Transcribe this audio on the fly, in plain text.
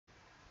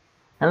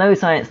Hello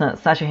Science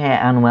Nuts, Sasha here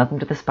and welcome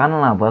to the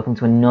Spanner Lab. Welcome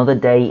to another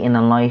day in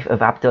the life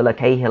of Abdullah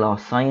Cahill, our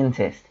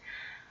scientist.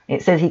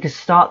 It says he could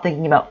start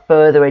thinking about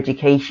further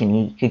education,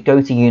 he could go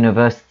to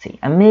university,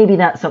 and maybe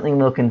that's something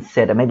we'll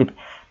consider. Maybe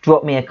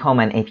drop me a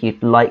comment if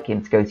you'd like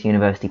him to go to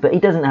university, but he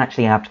doesn't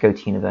actually have to go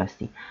to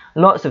university.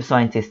 Lots of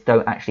scientists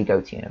don't actually go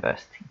to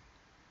university.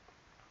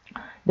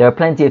 There are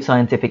plenty of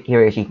scientific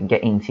careers you can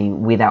get into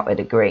without a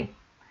degree.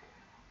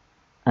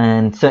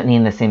 And certainly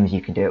in The Sims you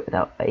can do it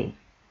without a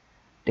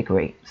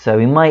degree. So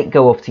we might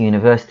go off to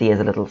university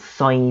as a little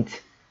side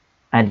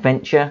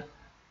adventure,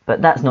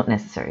 but that's not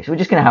necessary. So we're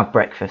just going to have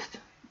breakfast.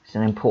 It's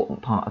an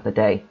important part of the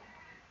day.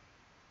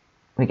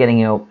 We're getting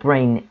your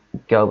brain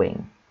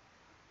going.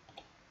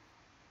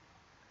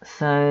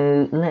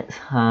 So let's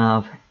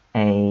have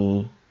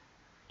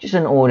just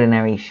an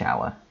ordinary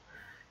shower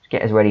to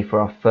get us ready for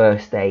our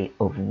first day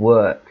of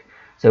work.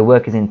 So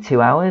work is in 2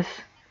 hours.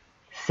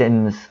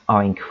 Sims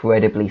are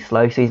incredibly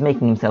slow, so he's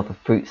making himself a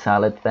fruit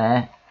salad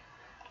there.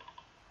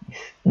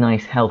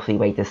 Nice healthy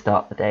way to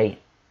start the day.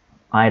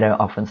 I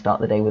don't often start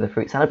the day with a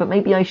fruit salad, but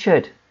maybe I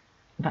should.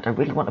 In fact, I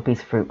really want a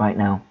piece of fruit right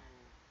now.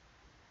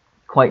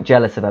 Quite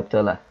jealous of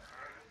Abdullah.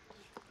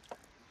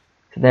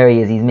 So there he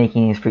is, he's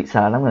making his fruit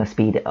salad. I'm going to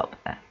speed it up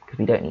there because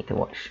we don't need to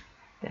watch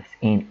this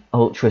in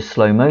ultra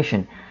slow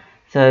motion.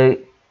 So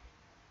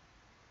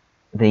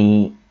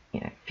the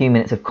few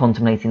minutes of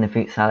contemplating the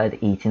fruit salad,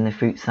 eating the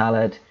fruit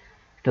salad.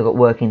 Still got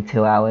work in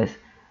 2 hours,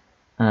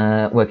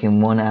 work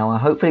in 1 hour.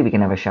 Hopefully we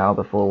can have a shower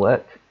before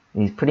work.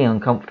 He's pretty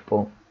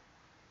uncomfortable.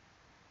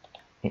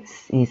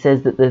 He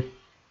says that the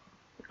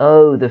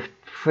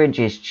fridge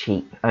is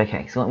cheap.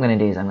 Okay, so what I'm going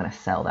to do is I'm going to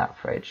sell that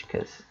fridge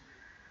because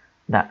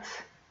that's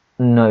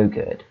no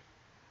good.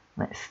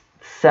 Let's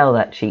sell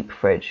that cheap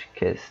fridge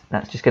because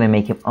that's just going to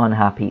make him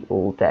unhappy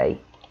all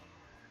day.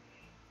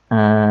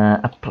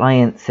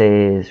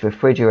 Appliances,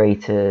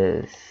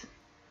 refrigerators.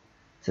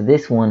 So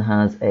this one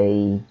has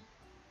a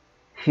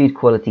food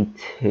quality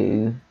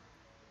 2,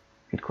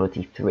 food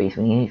quality 3.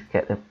 So we need to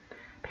get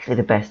basically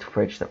the best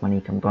fridge that money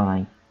can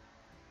buy.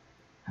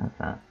 How's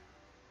that?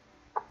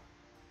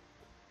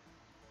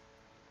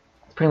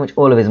 Pretty much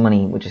all of his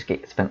money would just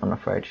get spent on a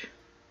fridge.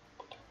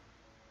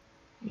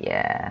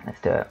 Yeah,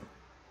 let's do it.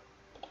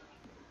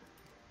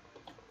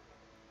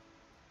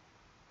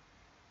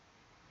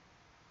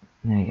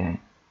 There you go.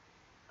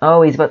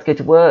 Oh, he's about to go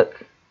to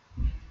work.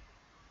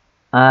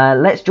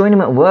 Let's join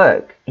him at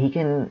work. I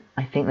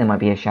think there might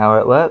be a shower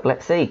at work.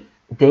 Let's see.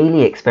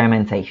 Daily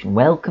experimentation.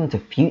 Welcome to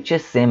Future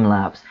Sim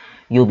Labs.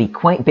 You'll be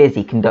quite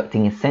busy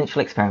conducting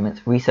essential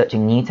experiments,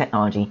 researching new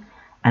technology,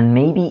 and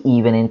maybe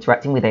even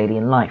interacting with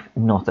alien life,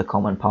 not a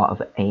common part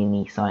of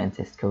any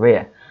scientist's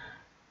career.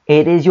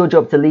 It is your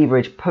job to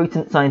leverage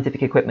potent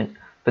scientific equipment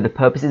for the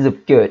purposes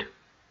of good,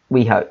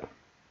 we hope.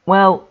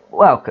 Well,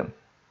 welcome.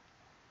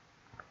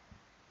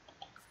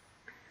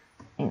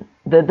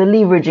 The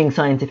leveraging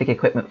scientific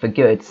equipment for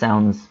good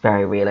sounds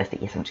very realistic.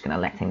 Yes, I'm just going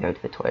to let him go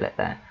to the toilet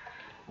there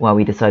while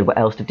we decide what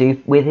else to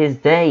do with his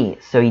day.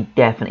 So he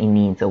definitely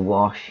needs a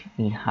wash.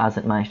 He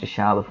hasn't managed to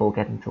shower before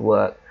getting to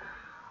work.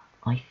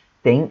 I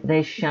think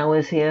there's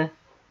showers here.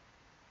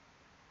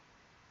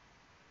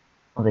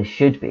 Or there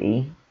should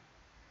be.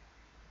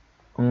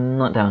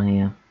 Not down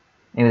here.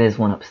 Maybe there's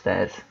one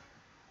upstairs.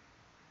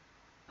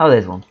 Oh,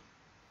 there's one.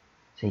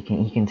 So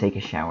he can take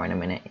a shower in a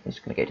minute. He's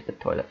just going to go to the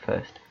toilet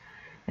first.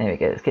 There we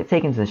go. Let's get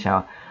taken to the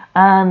shower.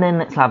 And then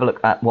let's have a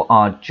look at what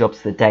our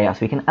jobs for the day are.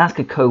 So we can ask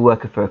a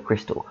co-worker for a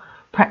crystal,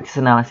 practice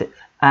analysis,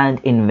 and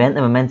invent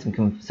the momentum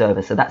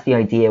conserver. So that's the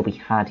idea we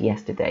had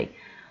yesterday.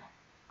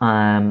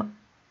 Our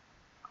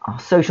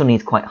social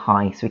needs quite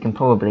high, so we can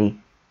probably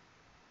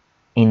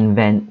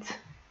invent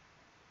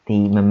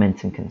the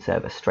momentum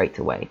conserver straight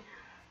away.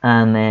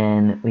 And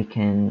then we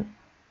can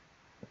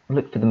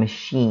look for the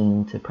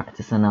machine to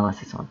practice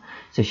analysis on.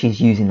 So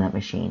she's using that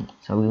machine.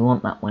 So we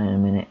want that one in a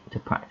minute to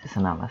practice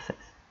analysis.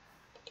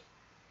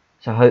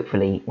 So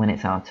hopefully when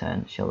it's our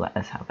turn, she'll let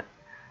us have it.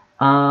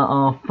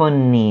 Our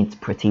fun needs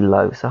pretty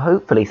low. So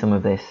hopefully some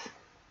of this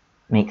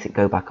makes it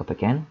go back up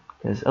again.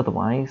 Because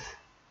otherwise,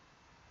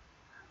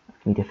 it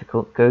can be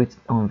difficult. Go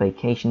on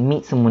vacation,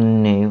 meet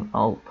someone new.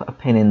 I'll put a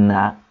pin in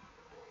that.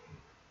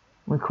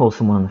 We'll call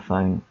someone on the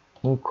phone.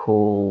 We'll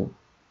call...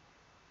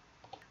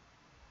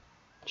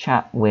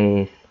 Chat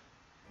with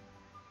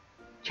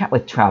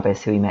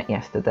Travis, who we met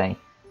yesterday.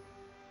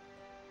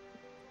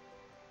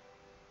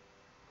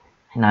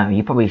 No,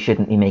 you probably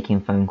shouldn't be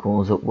making phone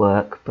calls at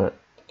work, but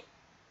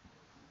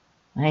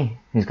hey,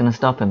 who's going to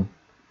stop him?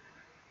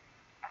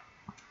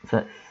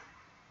 So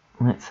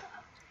let's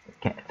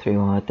get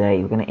through our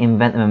day. We're going to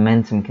invent the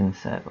momentum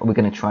conserver, or we're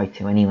going to try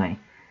to anyway.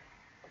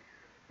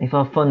 If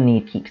our fun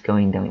need keeps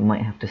going down, we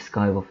might have to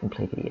skype off and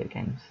play video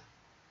games.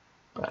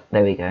 But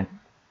there we go.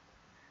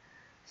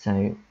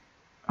 So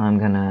I'm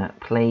gonna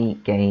play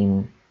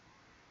game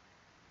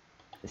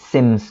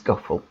Sim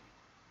Scuffle.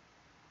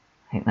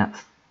 I think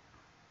that's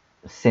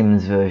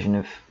Sim's version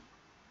of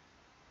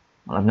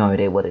Well, I've no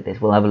idea what it is.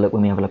 We'll have a look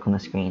when we have a look on the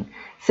screen.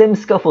 Sim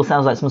Scuffle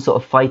sounds like some sort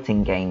of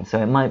fighting game,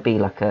 so it might be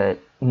like a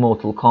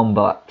Mortal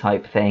Kombat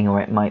type thing,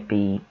 or it might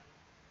be,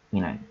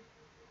 you know,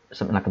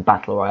 something like a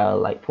battle royale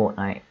like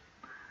Fortnite.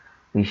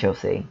 We shall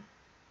see.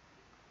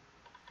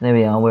 There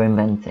we are, we're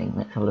inventing.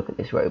 Let's have a look at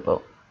this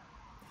robot.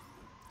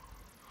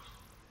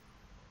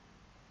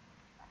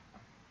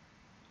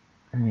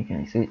 There we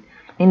go. So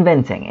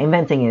inventing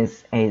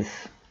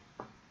is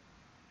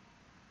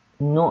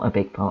not a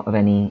big part of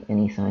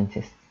any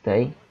scientist's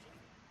day.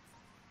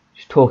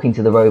 Just talking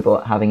to the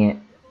robot, having it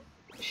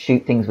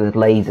shoot things with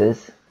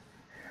lasers.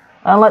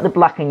 I like the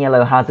black and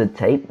yellow hazard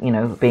tape, you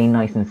know, being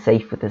nice and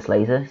safe with this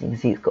laser. So you can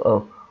see it's got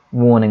a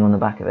warning on the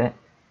back of it.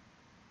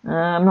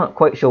 I'm not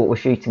quite sure what we're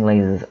shooting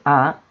lasers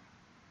at.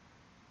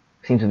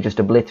 Seems to have just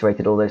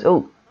obliterated all those.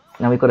 Oh,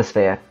 now we've got a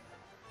sphere.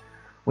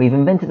 We've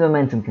invented the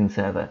momentum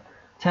conserver.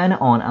 Turn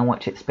it on and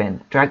watch it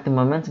spin. Drag the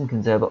momentum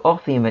conserver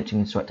off the invention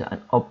constructor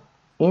and up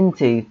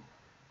into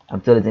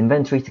Abdullah's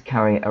inventory to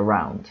carry it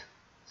around.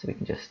 So we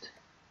can just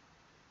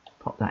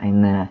pop that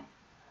in there.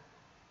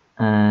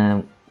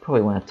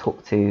 Probably want to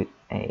talk to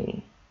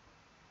a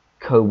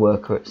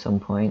co-worker at some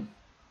point.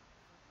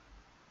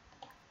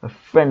 A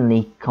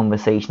friendly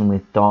conversation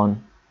with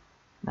Don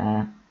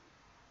there.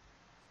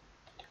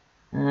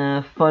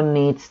 Fun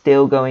needs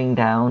still going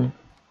down.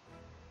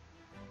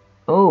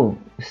 Oh,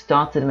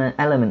 started an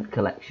element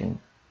collection.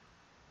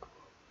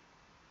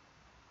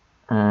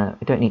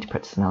 We don't need to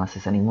purchase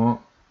analysis anymore.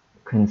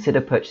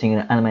 Consider purchasing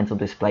an elemental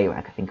display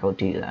rack. I think I'll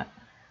do that.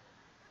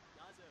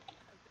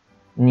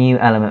 New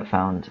element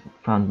found.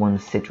 Found one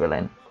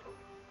Sidrolin.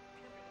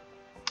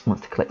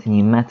 Wants to collect a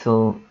new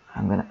metal.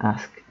 I'm going to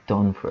ask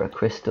Don for a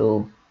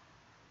crystal.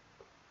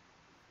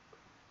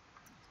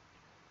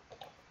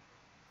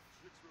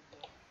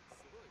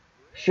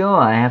 Sure,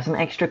 I have some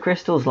extra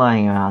crystals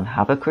lying around.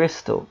 Have a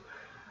crystal.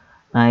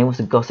 He wants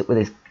to gossip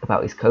with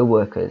about his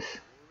co-workers.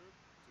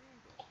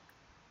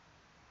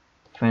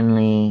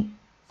 Friendly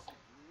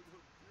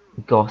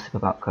gossip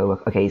about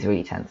co-workers. Okay, he's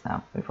really tense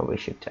now. We probably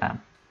should play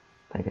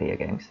video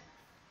games.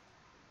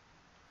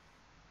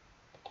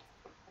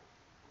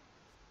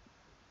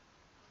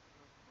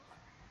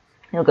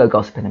 He'll go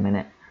gossip in a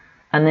minute,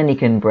 and then he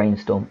can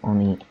brainstorm on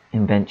the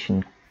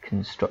invention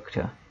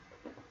constructor.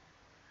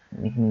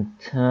 And we can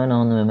turn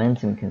on the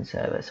momentum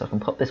conserver, so I can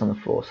pop this on the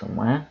floor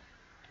somewhere.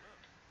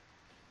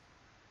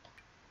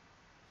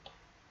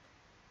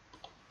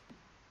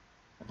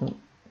 Oh,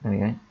 there we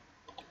go.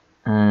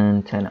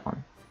 And turn it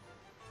on.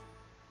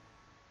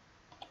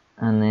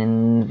 And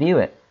then view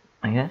it,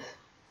 I guess.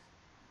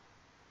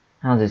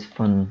 How's his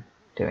fun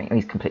doing? Oh,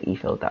 he's completely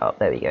filled that up.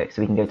 There we go.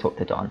 So we can go talk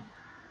to Don.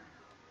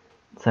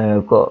 So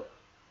I've got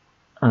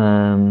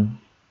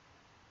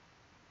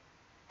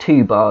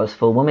 2 bars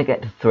full. When we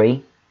get to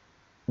 3,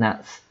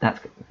 that's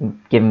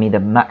giving me the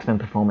maximum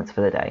performance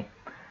for the day.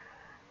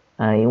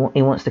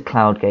 He wants to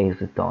cloud gaze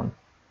with Don.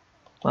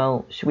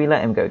 Well, should we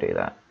let him go do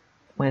that?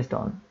 Where's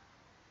Don?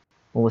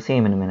 Well, we'll see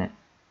him in a minute.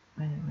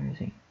 Where is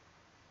he?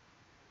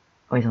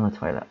 Oh, he's on the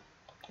toilet.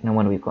 No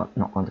wonder we've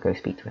not gone to go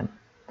speak to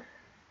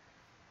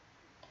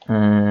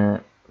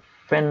him.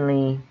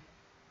 Friendly.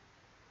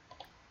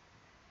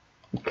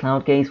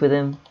 Cloud gaze with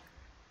him.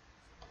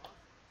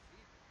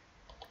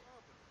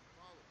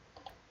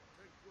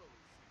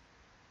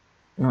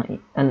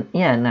 And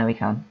yeah, now we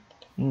can.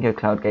 We can go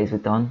cloud gaze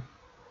with Don.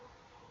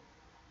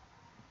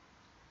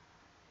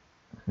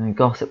 And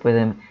gossip with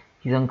him.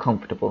 He's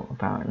uncomfortable,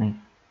 apparently.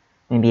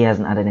 Maybe he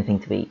hasn't had anything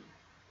to eat.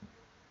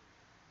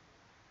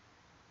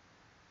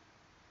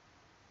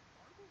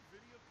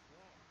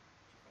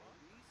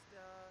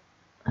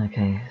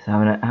 Okay, so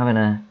having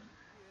a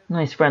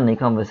nice friendly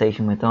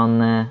conversation with Don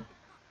there.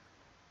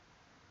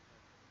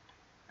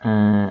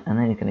 And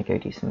then he's going to go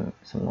do some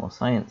more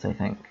science, I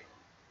think.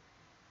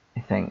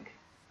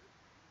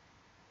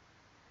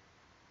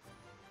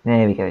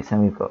 There we go, so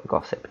we've got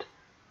gossiped.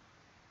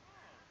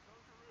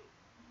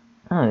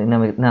 Oh, now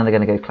they're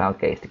going to go cloud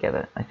gaze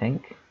together, I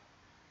think.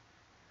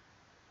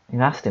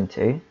 We've asked him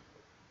to.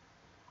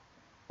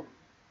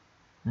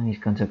 Now he's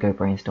going to go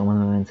brainstorm on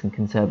the momentum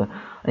conserver.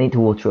 I need to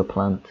water a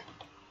plant.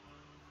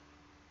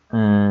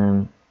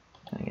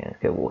 Okay, let's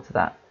go water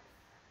that.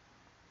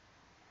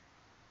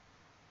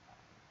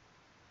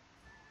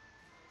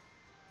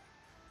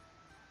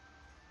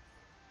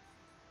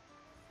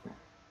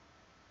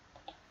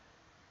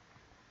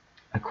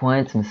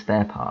 Acquired some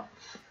spare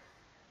parts.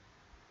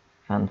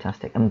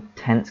 Fantastic. I'm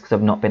tense because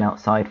I've not been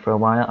outside for a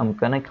while. I'm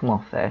going to come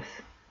off this.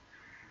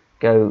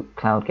 Go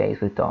cloud gaze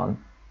with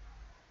Don.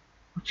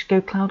 I'll just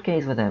go cloud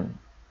gaze with him.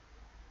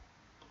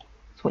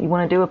 That's what you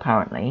want to do,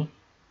 apparently.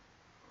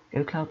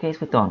 Go cloud gaze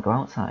with Don. Go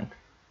outside.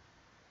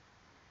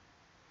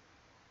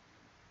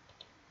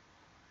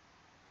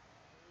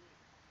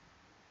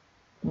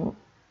 Oh,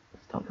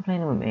 stop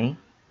complaining with me.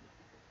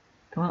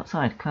 Go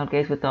outside. Cloud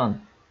gaze with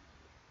Don.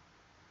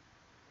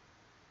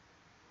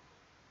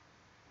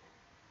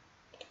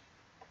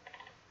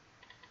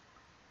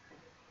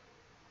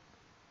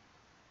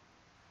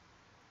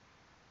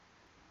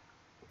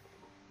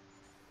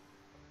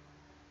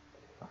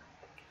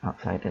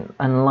 outside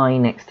and lie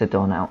next to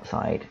Don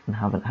outside and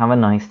have a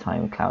nice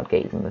time cloud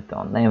gazing with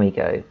Don. There we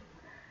go.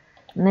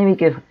 And then we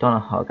give Don a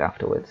hug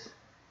afterwards.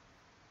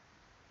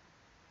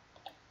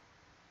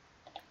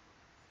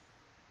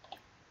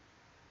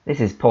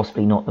 This is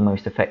possibly not the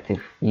most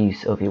effective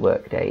use of your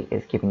workday,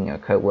 is giving your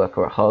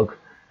co-worker a hug.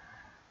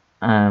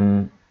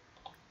 Actually,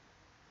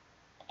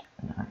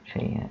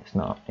 yeah, it's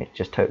not. It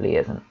just totally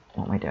isn't.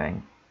 What am I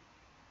doing?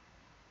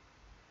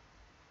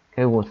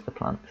 Go water the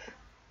plants.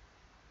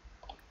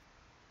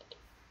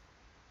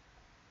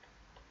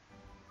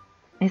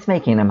 It's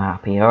making them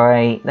happy,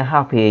 alright? The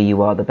happier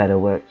you are, the better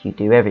work you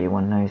do.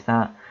 Everyone knows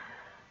that.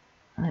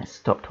 Let's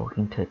stop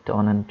talking to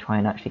Don and try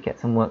and actually get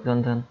some work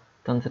done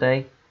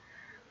today.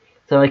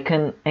 So I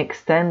can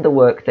extend the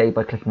workday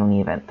by clicking on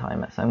the event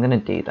timer. So I'm going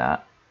to do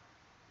that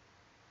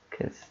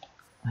because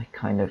I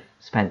kind of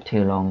spent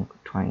too long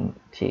trying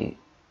to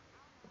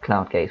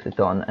cloud gaze with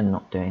Don and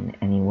not doing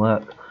any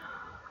work.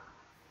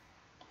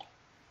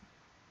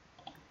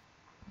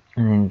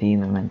 And then view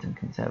momentum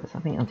conservers. I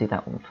think I'll do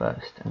that one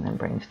first and then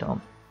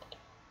brainstorm.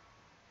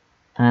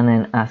 And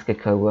then ask a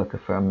co-worker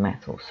for a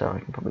metal, so I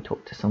can probably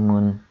talk to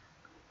someone.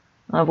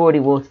 I've already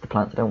watered the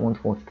plants, I don't want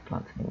to water the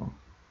plants anymore.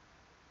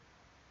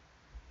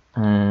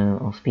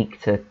 I'll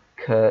speak to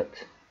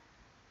Kurt.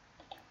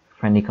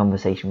 Friendly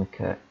conversation with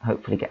Kurt.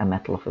 Hopefully get a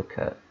metal off of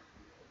Kurt.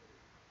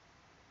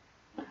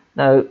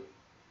 Though,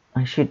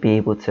 I should be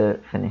able to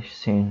finish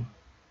soon.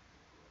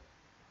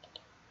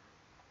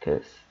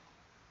 Because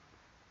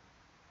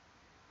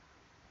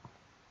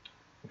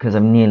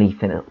I've nearly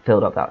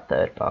filled up that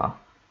third bar.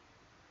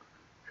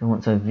 So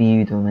once I've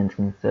viewed the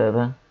momentum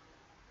server,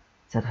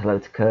 said hello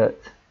to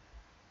Kurt,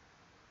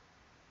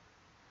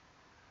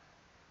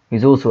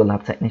 who's also a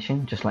lab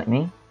technician, just like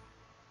me.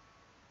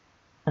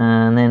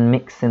 And then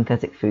mix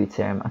synthetic food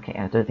serum. Okay,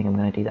 I don't think I'm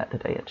going to do that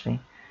today, actually,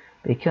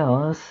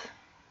 because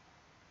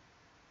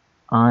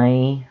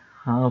I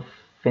have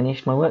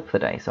finished my work for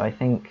the day. So I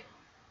think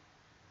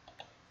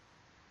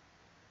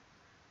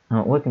I'm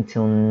at work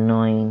until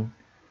 9.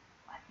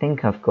 I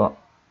think I've got,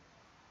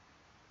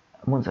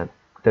 once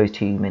those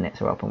 2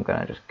 minutes are up, I'm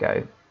going to just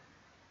go.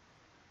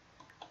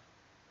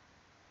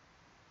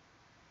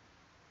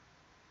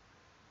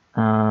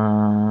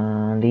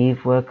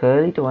 Leave work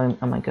early?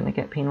 Am I going to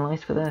get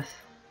penalised for this?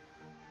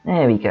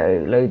 There we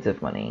go, loads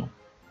of money.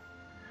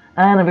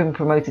 And I've been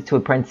promoted to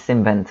apprentice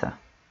inventor.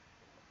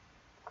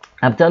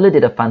 Abdullah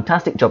did a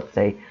fantastic job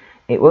today.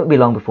 It won't be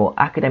long before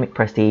academic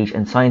prestige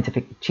and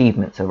scientific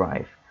achievements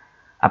arrive.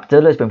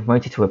 Abdullah has been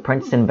promoted to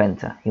apprentice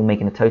inventor. He'll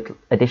make a total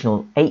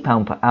additional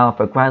 £8 per hour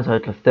for a grand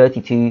total of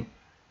 32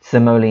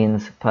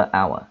 simoleons per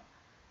hour.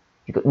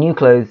 He's got new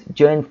clothes,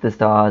 journey to the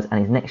stars,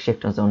 and his next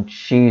shift is on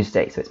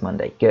Tuesday, so it's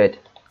Monday. Good.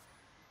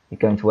 He's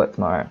going to work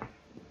tomorrow.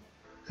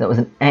 So that was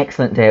an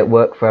excellent day at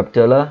work for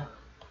Abdullah.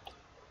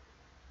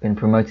 Been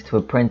promoted to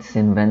apprentice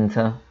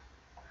inventor.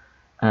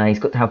 He's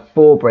got to have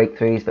 4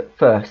 breakthroughs, but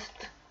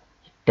first,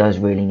 he does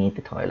really need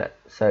the toilet.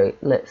 So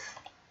let's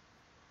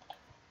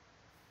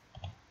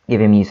give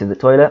him use of the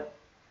toilet.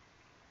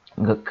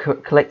 I've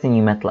got collecting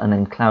new metal and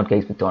then cloud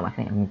gaze with Don. I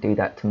think I can do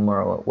that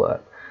tomorrow at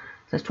work.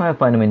 So let's try and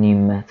find him a new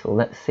metal.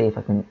 Let's see if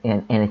I can,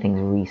 anything's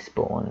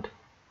respawned.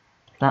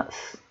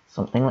 That's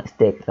something. Let's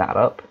dig that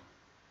up.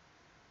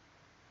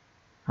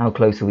 How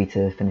close are we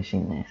to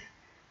finishing this?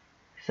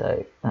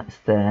 So that's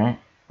there.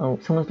 Oh,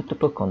 someone's left a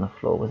book on the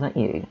floor. Was that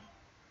you?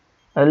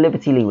 Oh,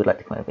 Liberty Lee would like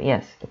to come over.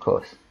 Yes, of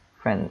course.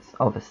 Friends,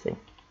 obviously.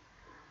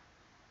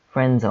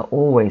 Friends are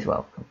always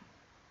welcome.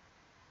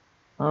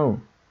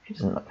 Oh, she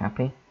doesn't look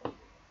happy.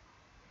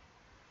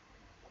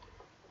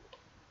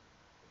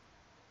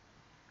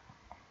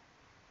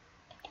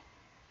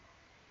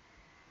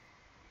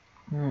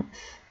 Let's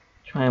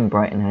try and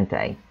brighten her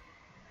day.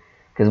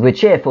 Because we're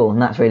cheerful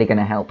and that's really going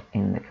to help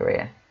in the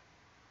career.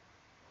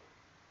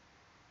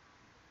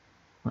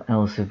 What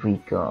else have we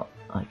got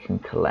I can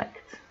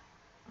collect?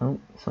 Oh,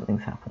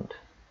 something's happened.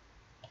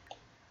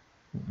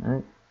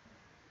 No.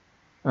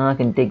 Oh, I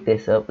can dig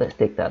this up. Let's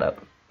dig that up.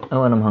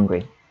 Oh, and I'm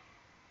hungry.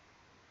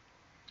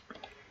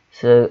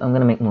 So I'm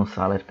going to make more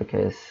salad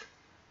because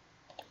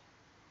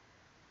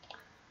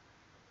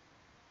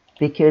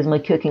my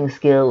cooking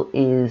skill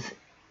is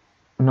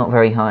not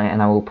very high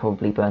and I will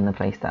probably burn the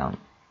place down.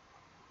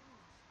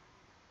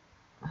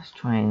 Let's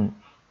try and,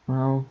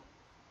 well,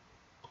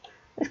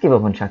 let's give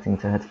up on chatting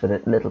to her for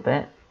a little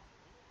bit.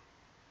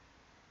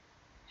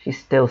 She's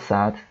still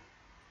sad.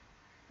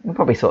 We'll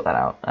probably sort that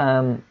out.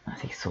 I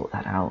think sort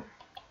that out.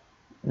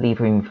 Leave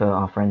room for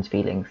our friends'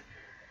 feelings.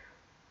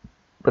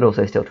 But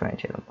also still try and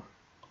cheer them up.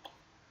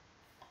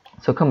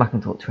 So I'll come back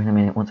and talk to her in a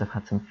minute once I've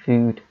had some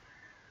food.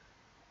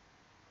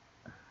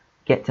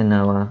 Get to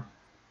know her.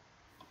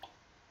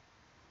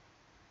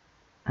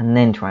 And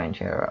then try and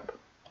cheer her up.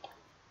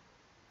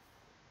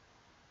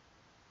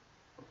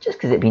 Just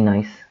because it'd be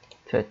nice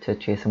to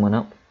cheer someone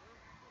up.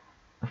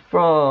 A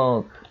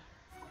frog!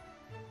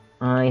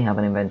 I have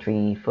an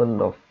inventory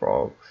full of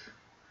frogs.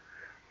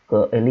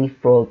 Got a leaf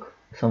frog,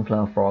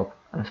 sunflower frog,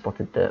 and a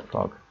spotted dirt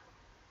frog.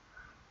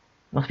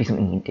 Must be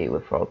something you do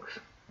with frogs.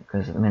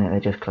 because at the minute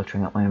they're just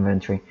cluttering up my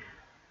inventory.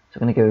 So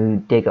I'm going to go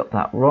dig up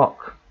that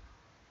rock.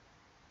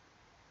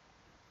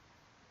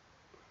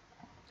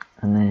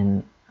 And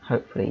then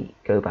hopefully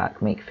go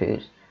back, make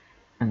food,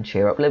 and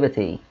cheer up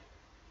Liberty.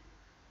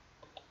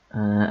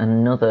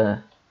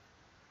 Another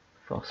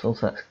fossil,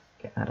 so let's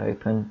get that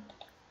open.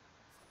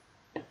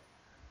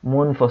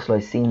 One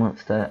fossilized sea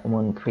monster, and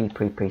one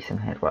pre-pre-pre-sim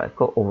head. Right, I've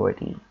got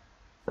already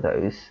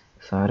those,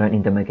 so I don't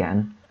need them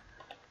again.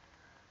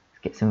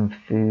 Let's get some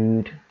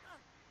food.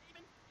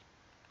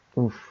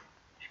 Oof,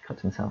 she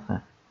cuts himself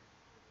there.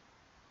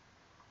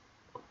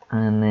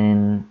 And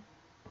then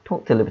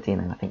talk to Liberty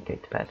and then I think go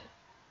to bed.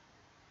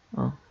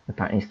 Oh,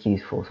 apparently his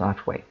queue's full, so I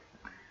have to wait.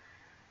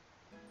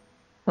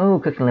 Oh,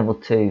 cooking level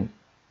 2.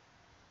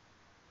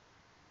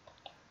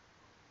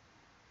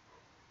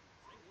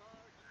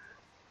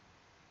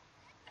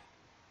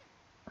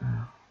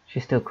 Oh,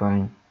 she's still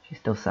crying. She's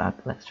still sad.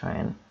 Let's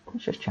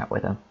just chat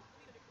with her.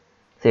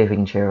 See if we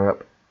can cheer her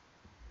up.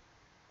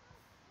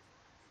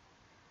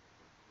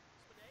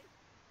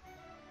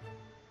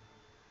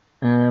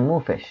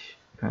 More fish,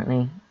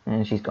 apparently.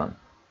 And she's gone.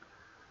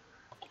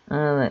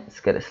 Let's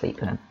go to sleep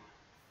then.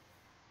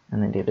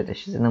 And then do the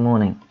dishes in the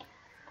morning.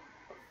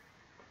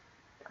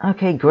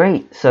 Okay,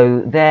 great.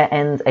 So there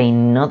ends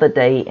another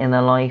day in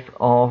the life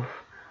of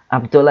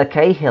Abdullah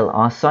Cahill,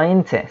 our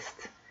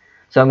scientist.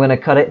 So I'm going to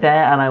cut it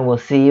there and I will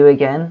see you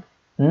again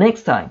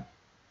next time.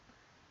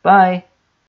 Bye.